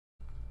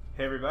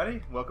Hey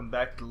everybody, welcome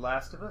back to The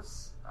Last of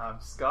Us. I'm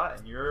Scott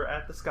and you're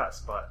at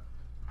TheScottSpot.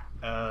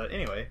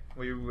 Anyway,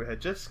 we had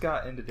just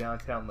got into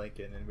downtown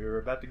Lincoln and we were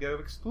about to go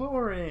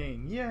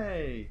exploring!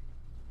 Yay!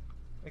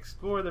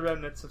 Explore the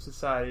remnants of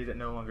society that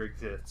no longer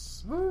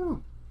exists.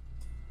 Woo!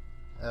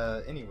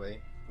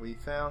 Anyway, we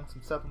found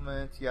some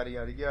supplements, yada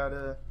yada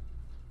yada.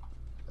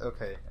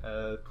 Okay,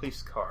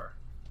 police car.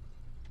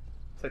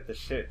 It's like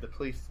the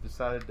police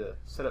decided to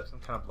set up some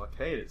kind of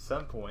blockade at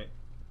some point,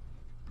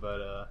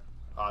 but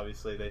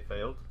obviously they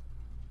failed.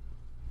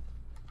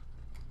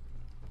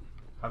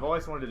 I've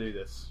always wanted to do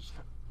this.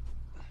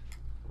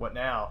 What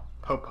now?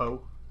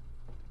 Popo.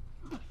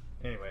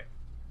 Anyway.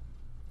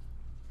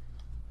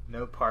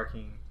 No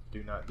parking.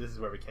 Do not. This is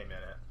where we came in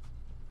at.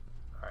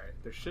 Alright.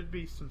 There should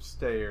be some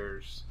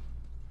stairs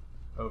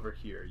over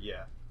here.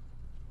 Yeah.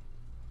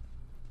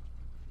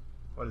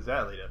 What does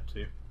that lead up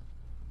to?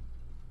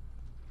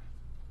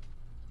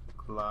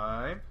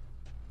 Climb.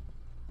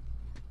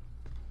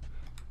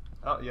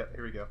 Oh, yeah.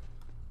 Here we go.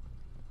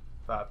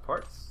 5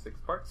 parts, 6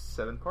 parts,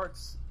 7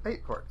 parts,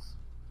 8 parts.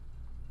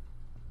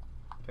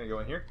 Can I go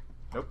in here?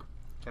 Nope.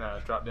 Can I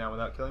drop down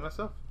without killing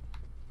myself?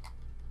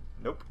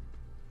 Nope.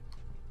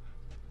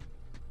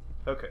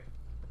 Okay.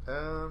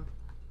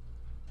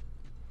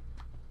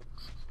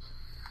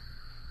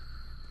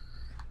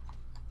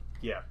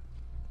 Yeah.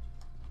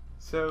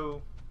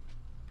 So,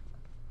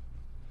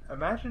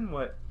 imagine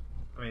what,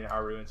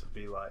 our ruins would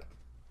be like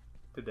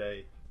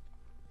today.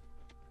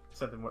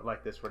 Something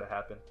like this were to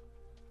happen.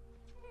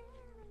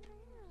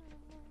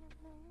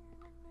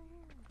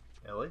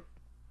 Ellie?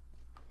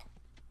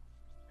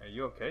 Are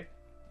you okay?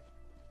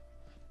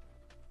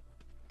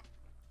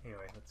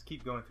 Anyway, let's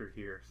keep going through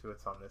here. See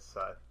what's on this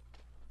side.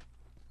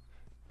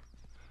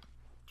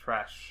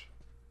 Trash.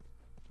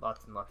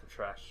 Lots and lots of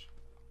trash.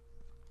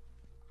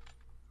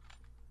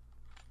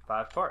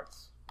 5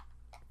 parts.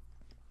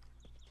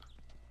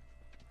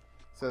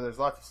 So there's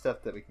lots of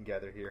stuff that we can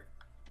gather here.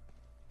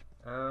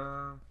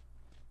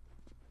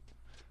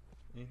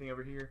 Anything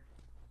over here?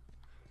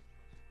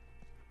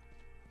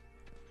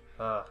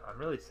 I'm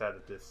really sad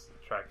that this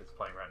track that's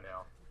playing right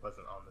now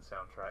wasn't on the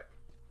soundtrack.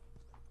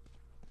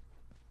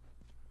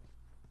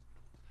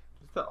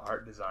 Just the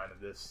art design of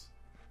this.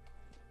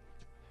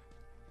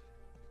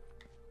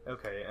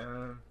 Okay,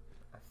 I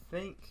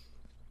think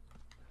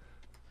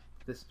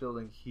this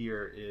building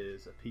here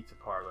is a pizza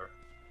parlor.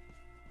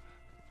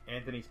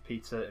 Anthony's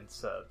Pizza and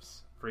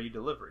Subs. Free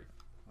delivery.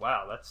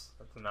 Wow, that's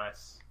a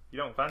nice... You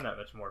don't find that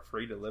much more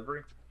free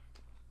delivery.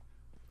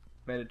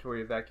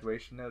 Mandatory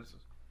evacuation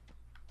notices.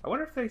 I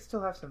wonder if they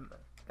still have some...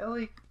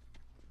 Ellie,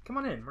 come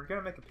on in. We're going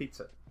to make a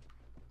pizza.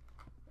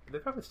 They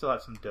probably still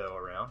have some dough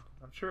around.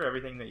 I'm sure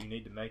everything that you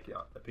need to make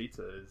a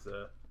pizza is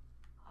Oh,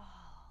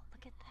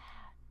 look at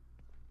that.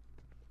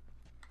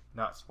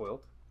 not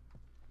spoiled.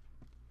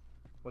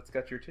 What's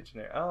got your attention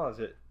there? Oh, is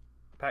it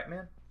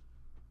Pac-Man?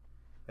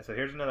 And so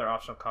here's another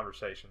optional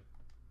conversation.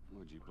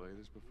 Would you play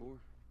this before?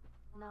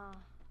 No.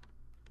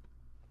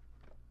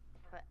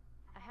 But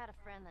I had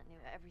a friend that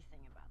knew everything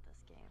about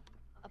this game.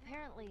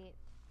 Apparently,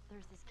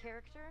 there's this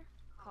character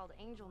called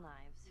Angel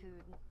Knives who...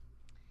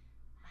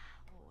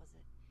 What was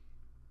it?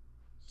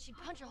 She'd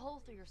punch a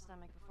hole through your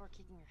stomach before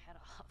kicking your head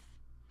off.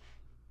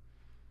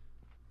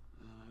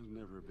 I was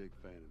never a big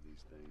fan of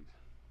these things.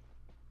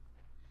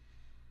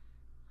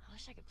 I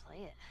wish I could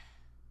play it.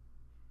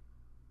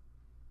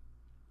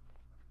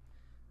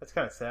 That's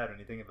kind of sad when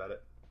you think about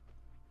it.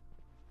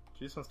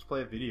 She just wants to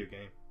play a video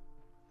game.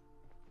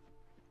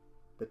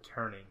 The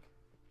Turning.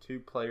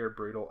 2-player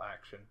brutal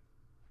action.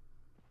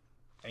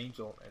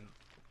 Angel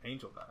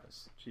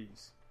Knives.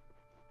 Jeez.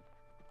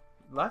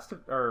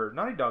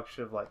 Naughty Dog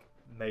should have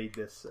made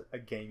this a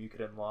game you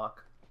could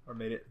unlock, or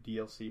made it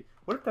DLC.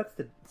 What if that's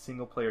the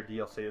single player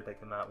DLC that they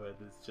come out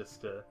with? Is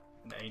just an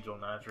Angel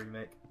Knives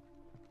remake?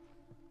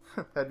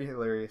 That'd be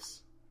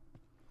hilarious.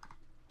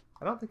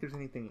 I don't think there's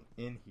anything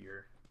in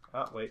here.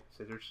 Oh wait,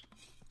 scissors.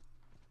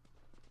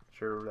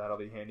 Sure, that'll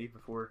be handy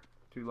before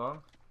too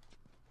long.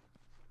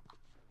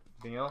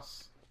 Anything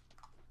else?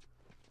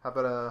 How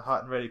about a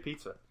hot and ready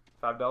pizza?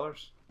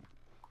 $5?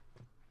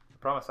 I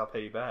promise I'll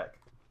pay you back.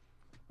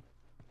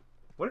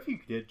 What if you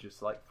did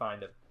just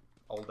find a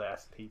old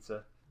ass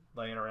pizza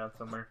laying around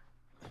somewhere?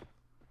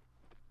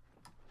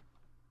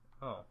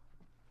 Oh.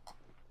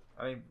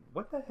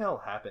 What the hell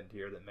happened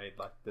here that made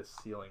this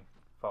ceiling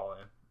fall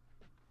in?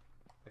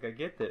 I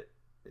get that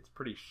it's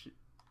pretty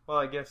well,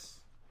 I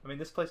guess...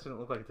 this place doesn't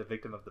look like it's a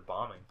victim of the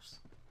bombings.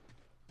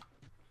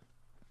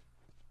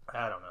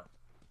 I don't know.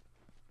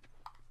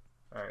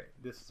 Alright,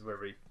 this is where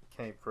we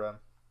came from.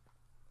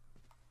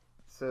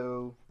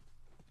 So,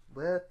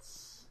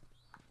 let's...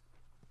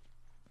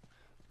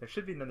 There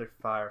should be another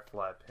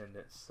firefly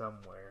pendant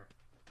somewhere.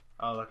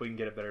 Oh, we can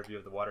get a better view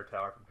of the water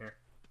tower from here.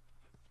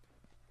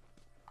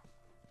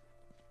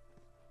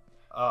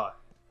 Ah,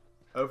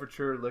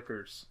 Overture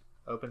Liquors.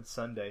 Open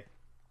Sunday.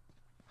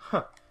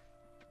 Huh.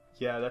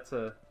 Yeah, that's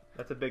a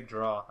big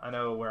draw. I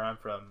know where I'm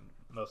from,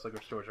 most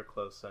liquor stores are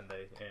closed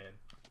Sunday, and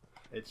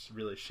it's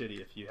really shitty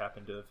if you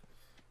happen to have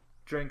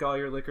drink all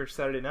your liquor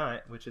Saturday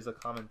night, which is a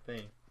common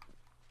thing.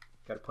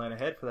 Got to plan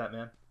ahead for that,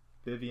 man.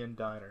 Vivian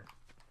Diner.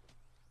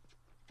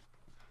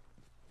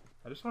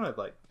 I just want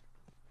to, like...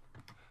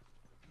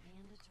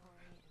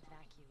 Mandatory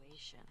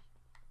evacuation.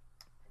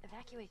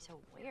 Evacuate to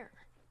where?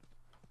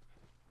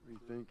 What do you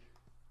think?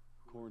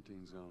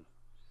 Quarantine zone.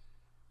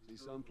 See,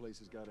 some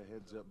places got a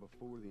heads up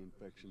before the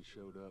infection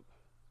showed up.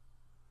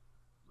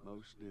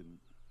 Most didn't.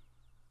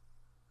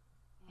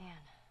 Man,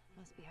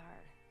 must be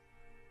hard.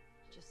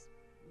 Just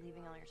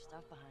leaving all your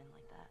stuff behind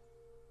like that.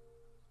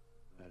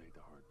 That ain't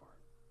the hard part.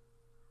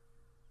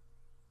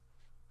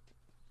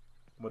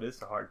 What is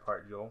the hard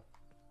part, Joel?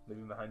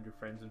 Leaving behind your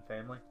friends and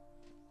family?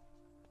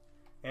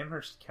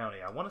 Amherst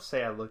County. I want to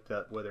say I looked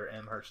up whether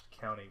Amherst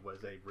County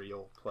was a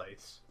real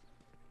place.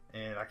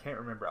 And I can't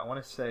remember. I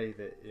want to say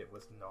that it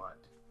was not.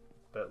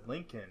 But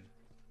Lincoln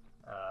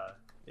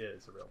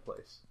is a real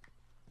place.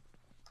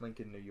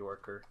 Lincoln, New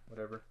York, or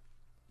whatever.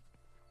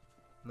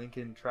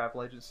 Lincoln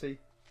Travel Agency.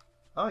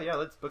 Oh yeah,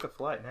 let's book a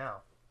flight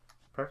now.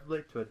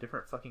 Preferably to a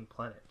different fucking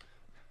planet.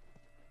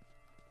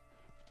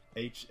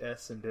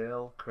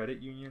 H.S.&L Credit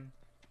Union.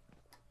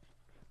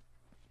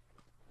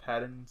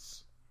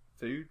 Patton's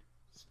Food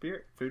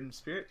and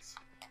Spirits.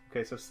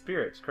 Okay, so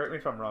spirits. Correct me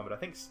if I'm wrong, but I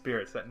think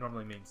spirits, that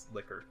normally means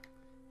liquor.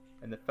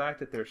 And the fact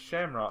that there's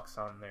shamrocks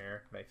on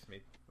there makes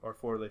me, or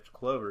four-leaf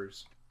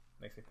clovers,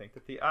 makes me think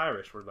that the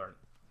Irish were running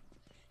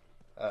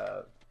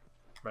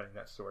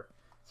that store.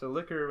 So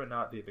liquor would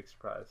not be a big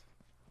surprise.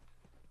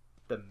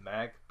 The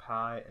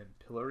Magpie and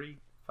Pillory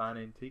Fine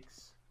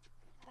Antiques.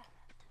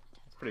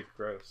 It's pretty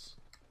gross.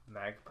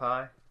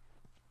 Magpie?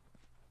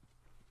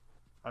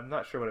 I'm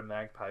not sure what a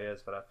magpie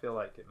is, but I feel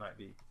like it might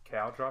be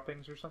cow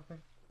droppings or something.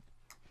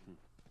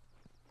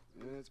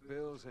 Yeah, it's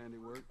Bill's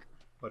handiwork.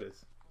 What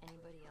is?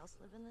 Anybody else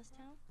live in this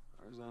town?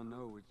 As I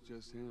know, it's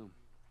just him.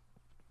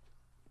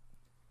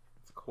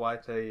 It's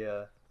quite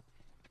a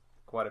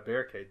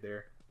barricade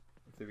there.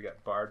 So we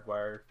got barbed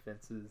wire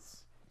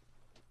fences.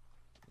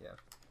 Yeah.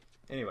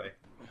 Anyway,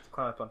 let's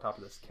climb up on top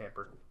of this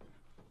camper.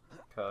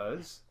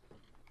 Cause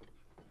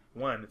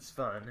 1, it's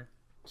fun.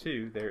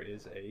 2, there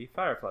is a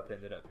firefly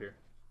pendant up here.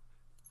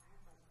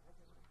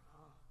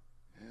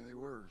 Yeah, they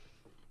were.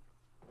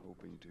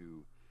 Hoping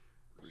to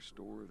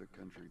restore the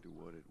country to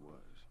what it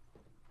was.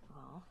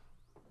 Well,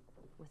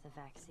 with a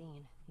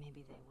vaccine,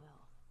 maybe they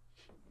will.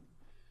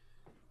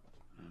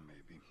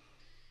 Maybe.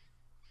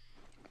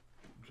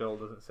 Joel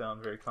doesn't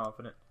sound very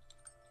confident.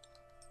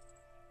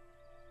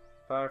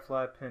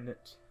 Firefly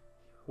pendant.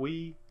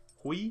 Hui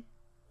Wang,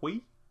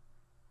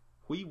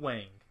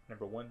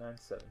 number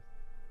 197.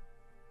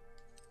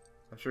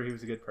 I'm sure he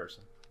was a good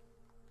person.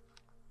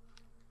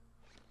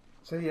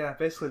 So yeah,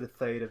 basically the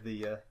fate of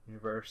the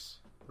universe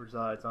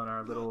resides on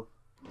our little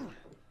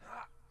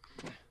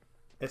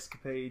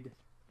escapade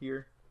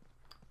here.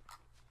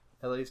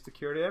 Ellie is the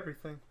cure to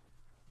everything.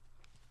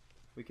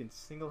 We can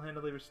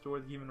single-handedly restore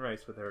the human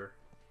race with her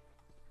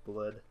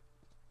blood.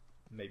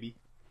 Maybe.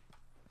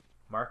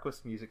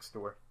 Marquis Music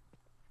Store.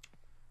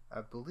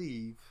 I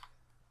believe...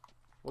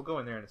 We'll go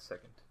in there in a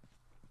second.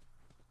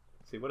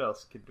 See, what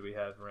else do we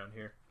have around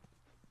here?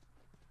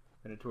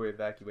 Mandatory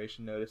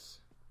evacuation notice.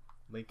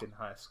 Lincoln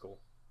High School.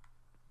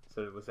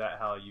 So was that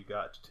how you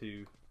got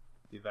to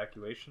the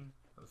evacuation?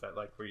 Was that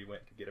like where you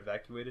went to get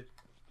evacuated?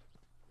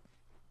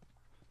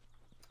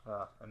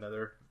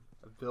 Another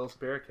of Bill's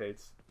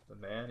barricades. The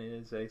man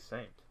is a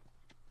saint.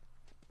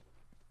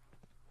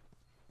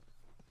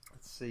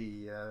 Let's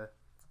see.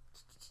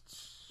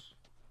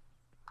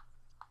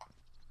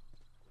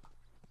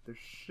 There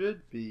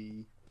should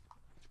be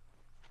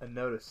a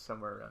notice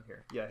somewhere around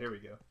here. Yeah, here we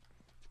go.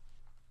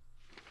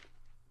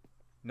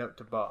 Note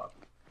to Bob.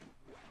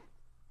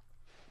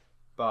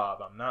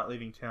 Bob, I'm not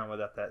leaving town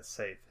without that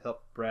safe.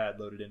 Help Brad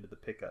load it into the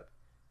pickup.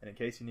 And in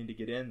case you need to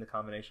get in, the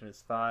combination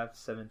is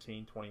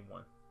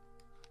 51721.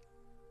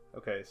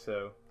 Okay,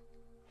 so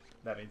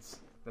that means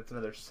that's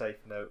another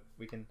safe note.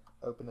 We can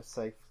open a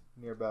safe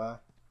nearby.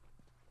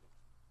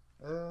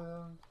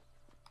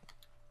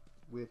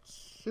 Which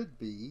should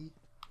be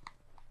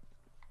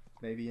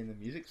maybe in the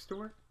music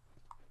store?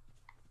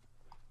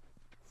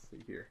 Let's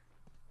see here.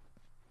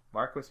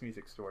 Marquis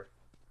Music Store.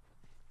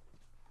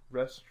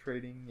 Rush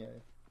Trading, yeah.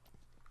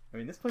 I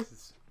mean, this place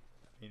is,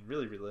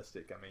 really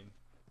realistic. I mean,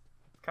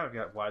 it's kind of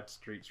got wide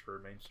streets for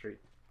Main Street.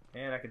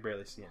 And I can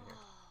barely see in here.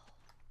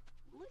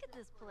 Oh, look at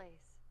this place.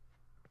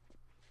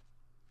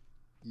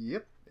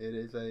 Yep, it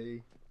is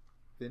a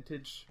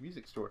vintage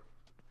music store.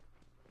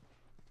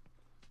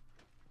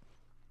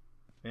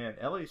 Man,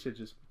 Ellie should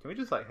just... Can we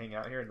just, hang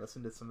out here and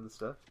listen to some of the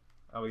stuff?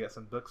 Oh, we got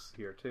some books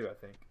here, too, I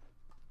think.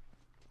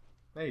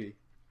 Maybe.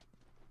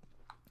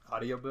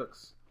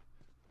 Audiobooks.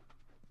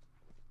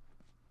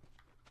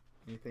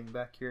 Anything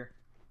back here?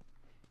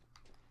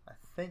 I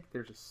think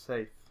there's a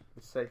safe.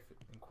 The safe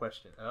in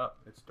question. Oh,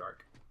 it's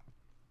dark.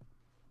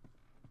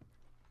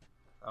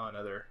 Oh,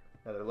 another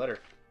letter.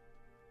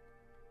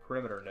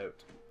 Perimeter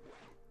note.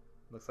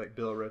 Looks like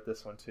Bill wrote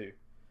this one too.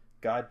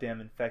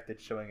 Goddamn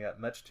infected showing up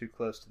much too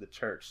close to the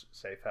church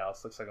safe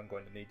house. Looks like I'm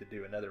going to need to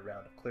do another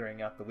round of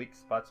clearing out the weak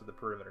spots of the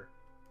perimeter.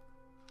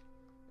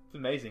 It's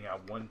amazing how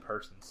one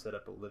person set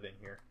up a living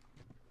here.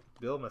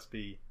 Bill must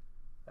be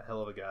a hell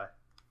of a guy.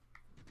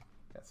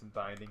 Got some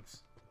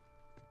bindings.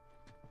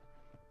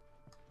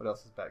 What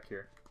else is back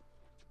here?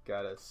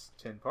 Got us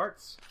 10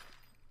 parts.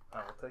 I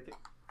will take it.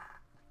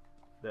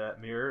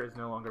 That mirror is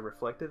no longer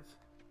reflective.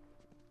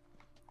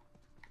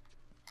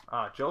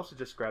 Joel should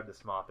just grab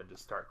this mop and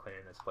just start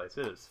cleaning this place.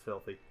 It is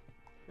filthy.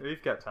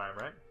 We've got time,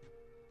 right?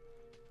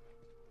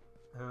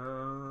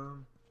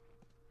 Man,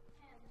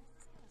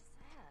 this is kind of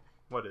sad.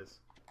 What is?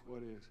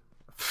 What is?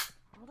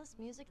 All this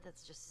music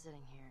that's just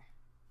sitting here.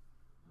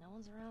 No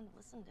one's around to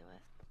listen to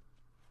it.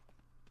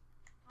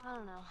 I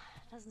don't know.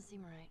 It doesn't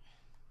seem right.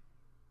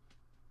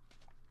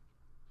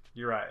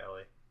 You're right,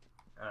 Ellie.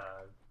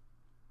 I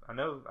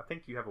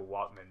think you have a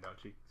Walkman,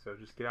 don't you? So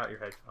just get out your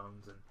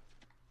headphones and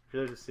if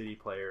there's a CD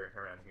player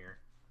around here,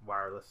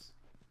 wireless,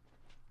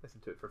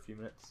 listen to it for a few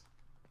minutes.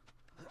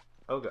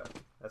 Oh god,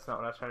 that's not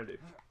what I was trying to do.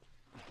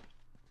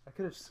 I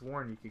could have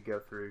sworn you could go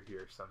through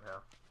here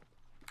somehow.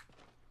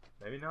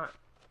 Maybe not.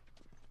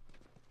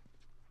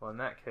 Well, in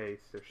that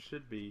case, there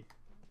should be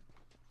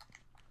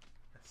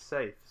a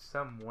safe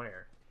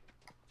somewhere.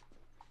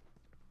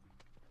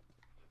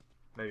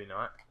 Maybe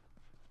not.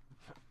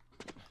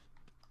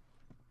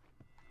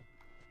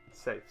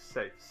 Safe,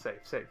 safe,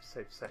 safe, safe,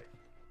 safe, safe.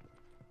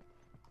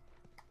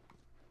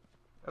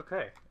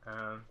 Okay,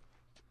 I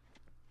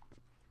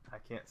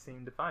can't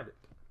seem to find it.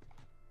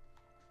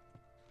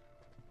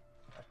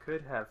 I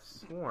could have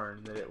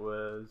sworn that it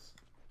was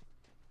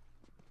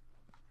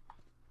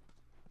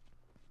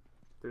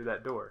through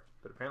that door,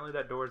 but apparently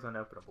that door is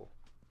unopenable.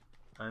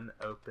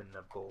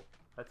 Unopenable.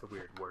 That's a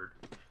weird word.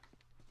 Is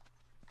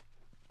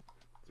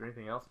there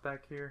anything else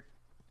back here?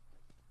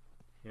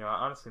 You know, I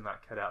honestly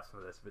might cut out some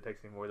of this if it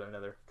takes me more than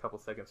another couple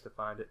seconds to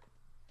find it.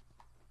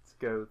 Let's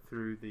go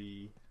through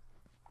the...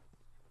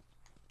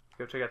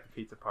 Go check out the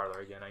pizza parlor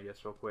again, I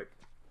guess, real quick.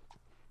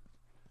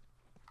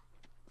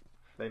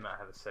 They might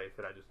have a safe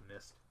that I just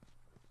missed.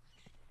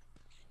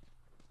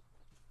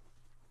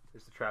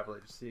 There's the travel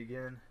agency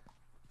again.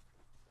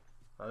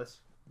 Now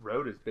this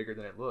road is bigger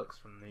than it looks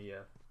from the...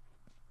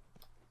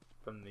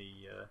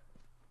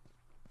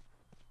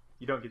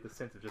 You don't get the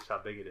sense of just how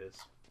big it is.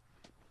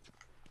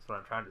 That's what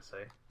I'm trying to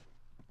say.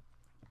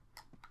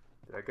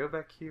 Did I go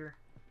back here?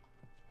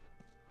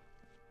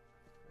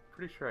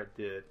 Pretty sure I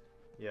did.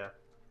 Yeah.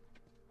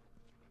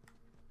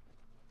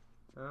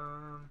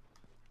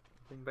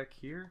 Anything back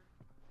here?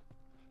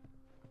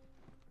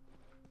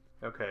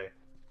 Okay.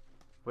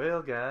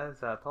 Well,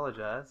 guys, I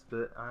apologize,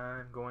 but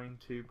I'm going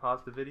to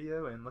pause the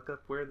video and look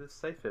up where this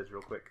safe is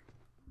real quick.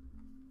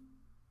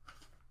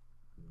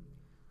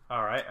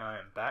 Alright, I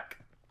am back.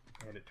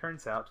 And it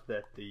turns out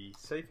that the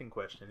safe in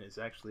question is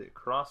actually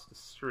across the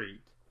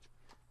street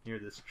near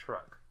this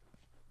truck.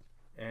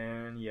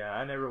 And yeah,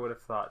 I never would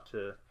have thought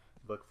to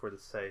look for the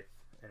safe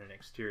in an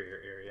exterior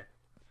area.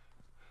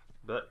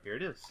 But here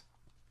it is.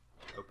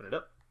 Open it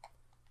up.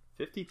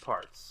 50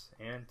 parts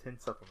and 10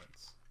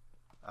 supplements.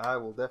 I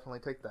will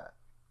definitely take that.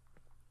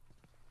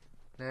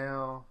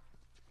 Now,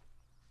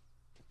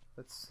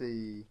 let's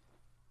see.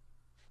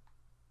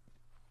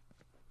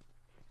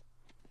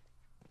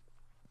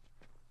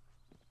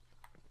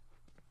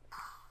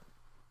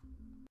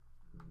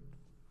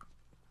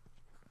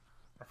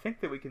 I think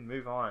that we can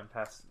move on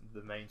past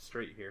the main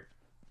street here.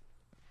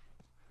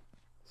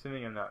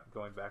 Assuming I'm not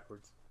going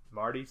backwards.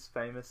 Marty's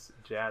Famous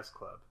Jazz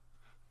Club.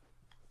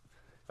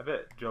 I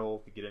bet Joel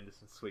could get into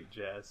some sweet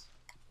jazz.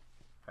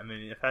 I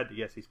mean, if I had to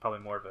guess, he's probably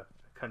more of a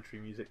country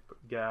music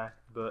guy,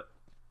 but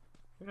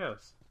who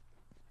knows?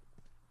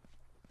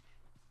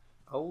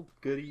 Old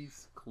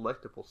Goodies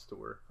Collectible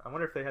Store. I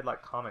wonder if they had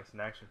like comics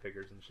and action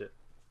figures and shit.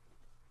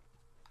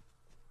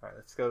 Alright,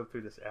 let's go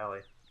through this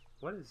alley.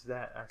 What is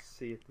that I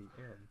see at the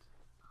end?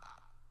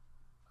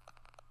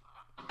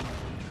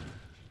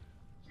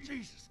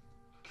 Jesus!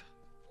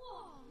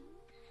 Whoa!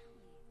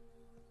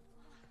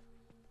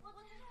 What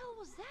the hell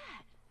was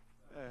that?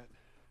 That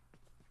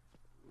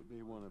would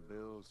be one of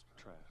Bill's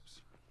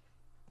traps.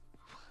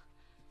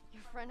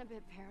 Your friend a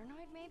bit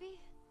paranoid, maybe?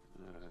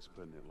 That's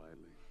putting it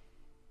lightly.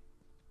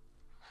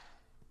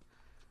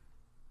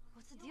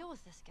 What's the deal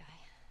with this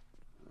guy?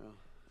 Well,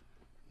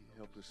 he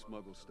helped us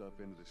smuggle stuff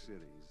into the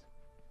cities.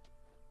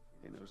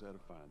 He knows how to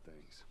find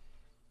things.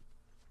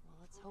 Well,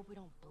 let's hope we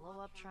don't blow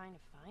up trying to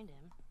find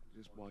him.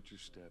 Just watch your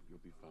step,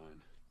 you'll be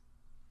fine.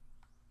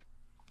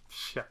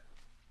 Yeah.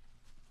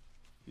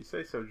 You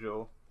say so,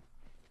 Joel.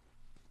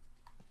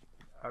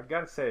 I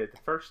gotta say,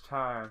 the first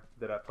time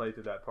that I played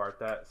through that part,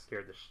 that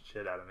scared the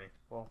shit out of me.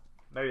 Well,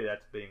 maybe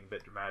that's being a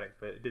bit dramatic,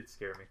 but it did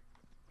scare me.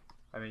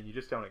 I mean, you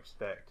just don't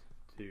expect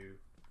to...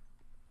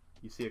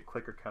 You see a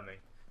clicker coming.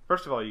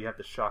 First of all, you have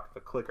the shock of a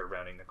clicker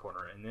rounding the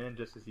corner, and then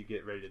just as you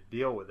get ready to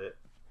deal with it,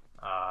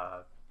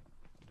 the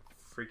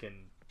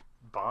freaking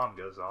bomb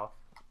goes off.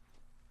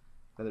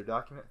 Another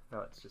document?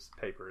 No, it's just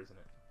paper, isn't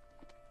it?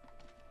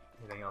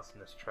 Anything else in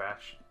this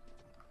trash?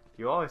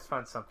 You always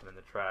find something in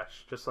the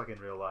trash, just like in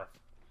real life.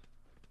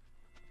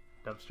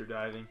 Dumpster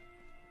diving.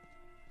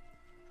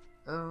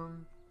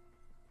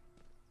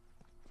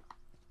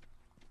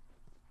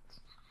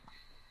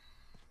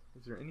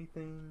 Is there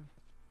anything?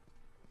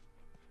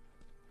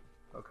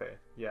 Okay,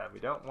 yeah, we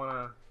don't want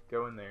to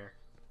go in there.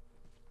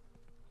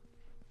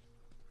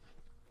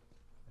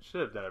 I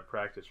should have done a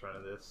practice run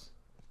of this.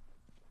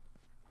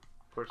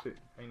 Of course,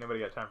 ain't nobody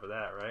got time for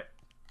that, right?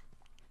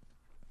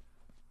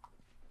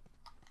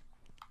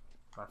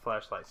 My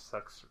flashlight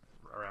sucks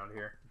around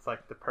here. It's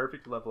like the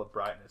perfect level of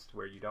brightness to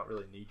where you don't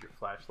really need your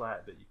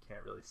flashlight, but you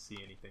can't really see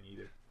anything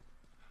either.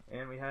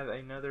 And we have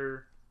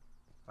another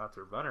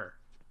outer runner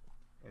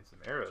and some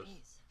arrows.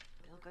 Jeez,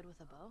 feel good with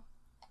a bow?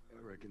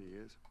 I reckon he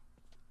is.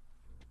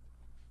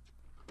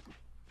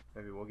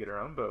 Maybe we'll get our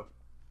own bow.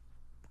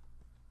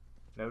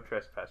 No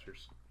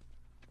trespassers.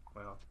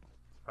 Well,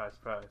 surprise,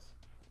 surprise.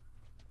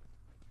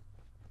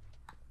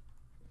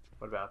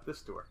 What about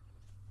this door?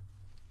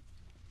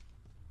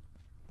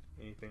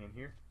 Anything in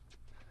here?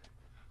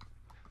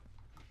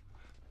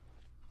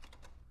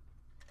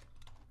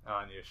 Oh,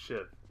 I need a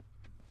shiv.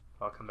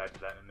 I'll come back to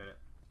that in a minute.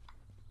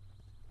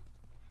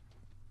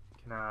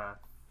 Can I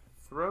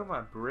throw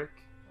my brick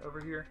over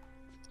here?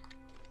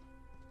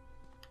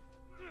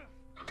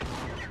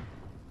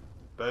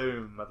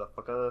 Boom,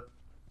 motherfucker.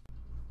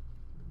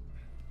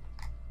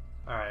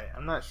 Alright,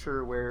 I'm not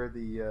sure where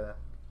the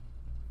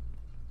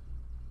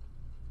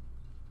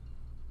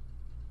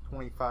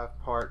 25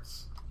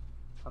 parts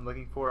I'm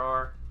looking for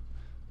are,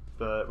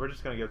 but we're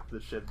just gonna go through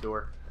the shiv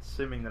door,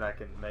 assuming that I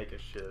can make a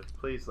shiv.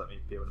 Please let me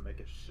be able to make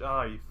a shiv. Oh,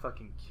 are you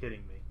fucking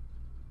kidding me?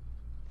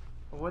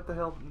 Well, what the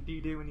hell do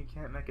you do when you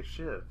can't make a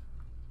shiv?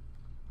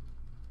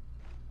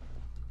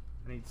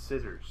 I need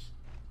scissors.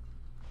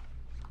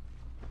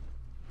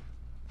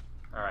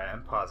 Alright,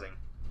 I'm pausing.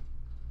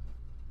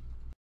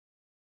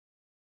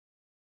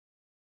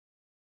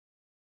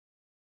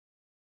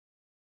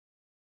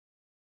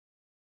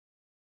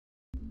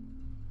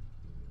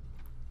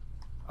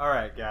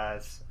 Alright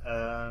guys,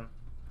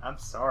 I'm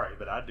sorry,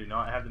 but I do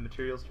not have the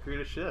materials to create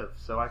a shiv,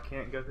 so I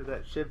can't go through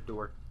that shiv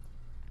door.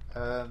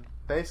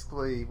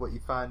 Basically what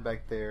you find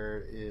back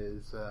there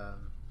is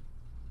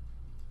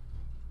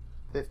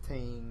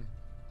 15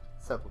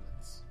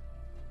 supplements.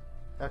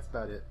 That's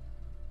about it.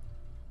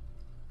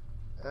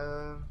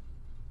 But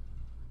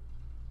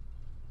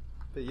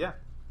yeah,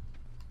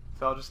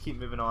 so I'll just keep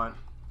moving on,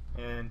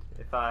 and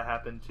if I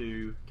happen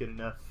to get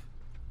enough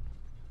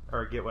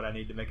or get what I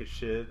need to make a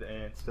shiv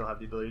and still have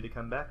the ability to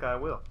come back, I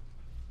will.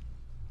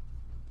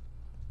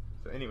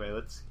 So anyway,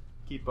 let's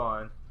keep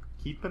on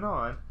keeping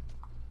on.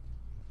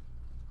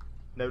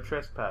 No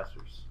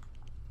trespassers.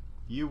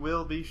 You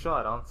will be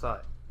shot on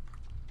sight.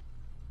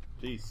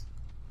 Jeez.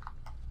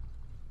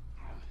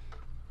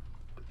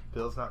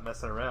 Bill's not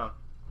messing around.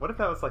 What if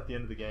that was like the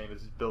end of the game,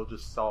 is Bill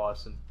just saw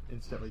us and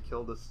instantly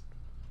killed us?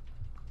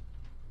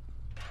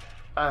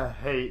 I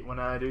hate when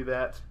I do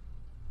that.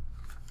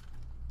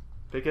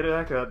 Pick it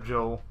back up,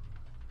 Joel.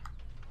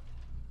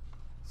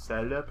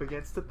 Set it up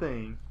against the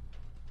thing.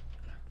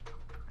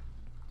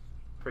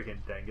 Freaking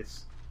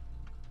dangus.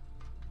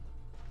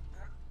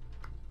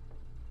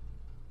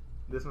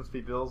 This must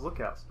be Bill's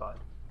lookout spot.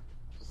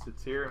 Just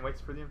sits here and waits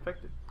for the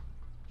infected.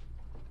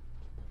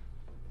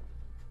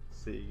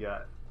 Let's see, you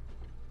got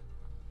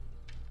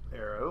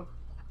arrow,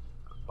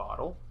 a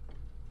bottle.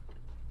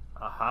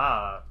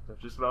 Aha!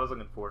 That's just what I was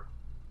looking for.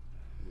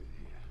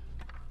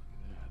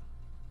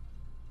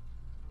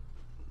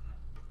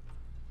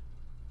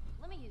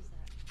 Let me use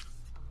that.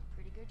 I'm a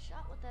pretty good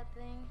shot with that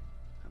thing.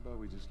 How about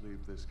we just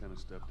leave this kind of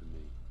stuff to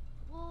me?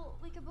 Well,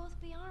 we could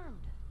both be armed.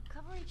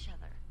 Cover each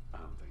other. I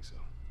don't think so.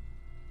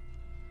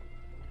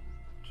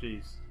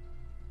 Jeez.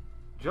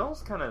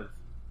 Joel's kind of...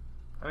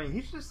 I mean,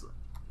 he's just...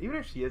 Even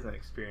if she isn't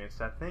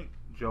experienced, I think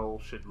Joel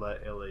should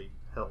let Ellie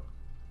help.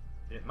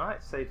 It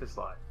might save his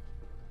life.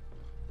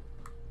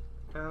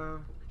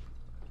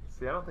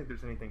 See, I don't think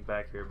there's anything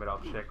back here, but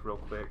I'll check real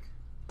quick.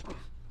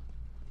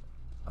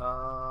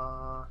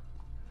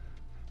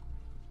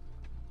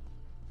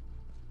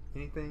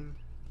 Anything?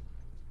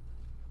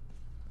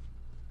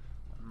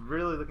 I'm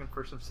really looking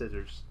for some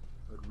scissors.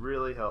 Would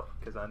really help,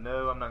 because I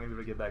know I'm not going to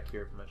be able to get back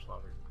here for much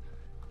longer.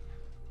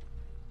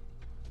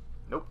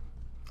 Nope.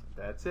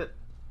 That's it.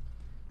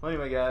 Well,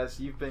 anyway, guys,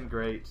 you've been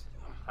great.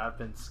 I've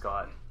been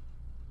Scott.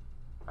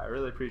 I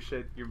really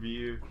appreciate your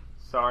view.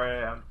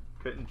 Sorry I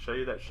couldn't show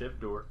you that shiv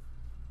door.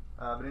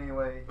 But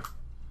anyway,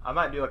 I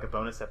might do like a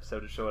bonus episode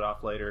to show it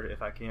off later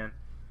if I can.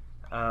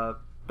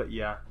 But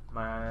yeah,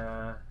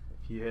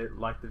 if you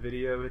like the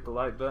video, hit the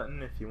like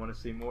button. If you want to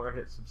see more,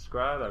 hit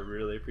subscribe. I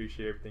really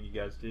appreciate everything you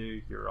guys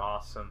do. You're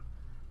awesome.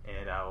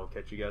 And I will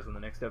catch you guys on the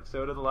next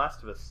episode of The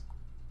Last of Us.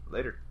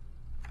 Later.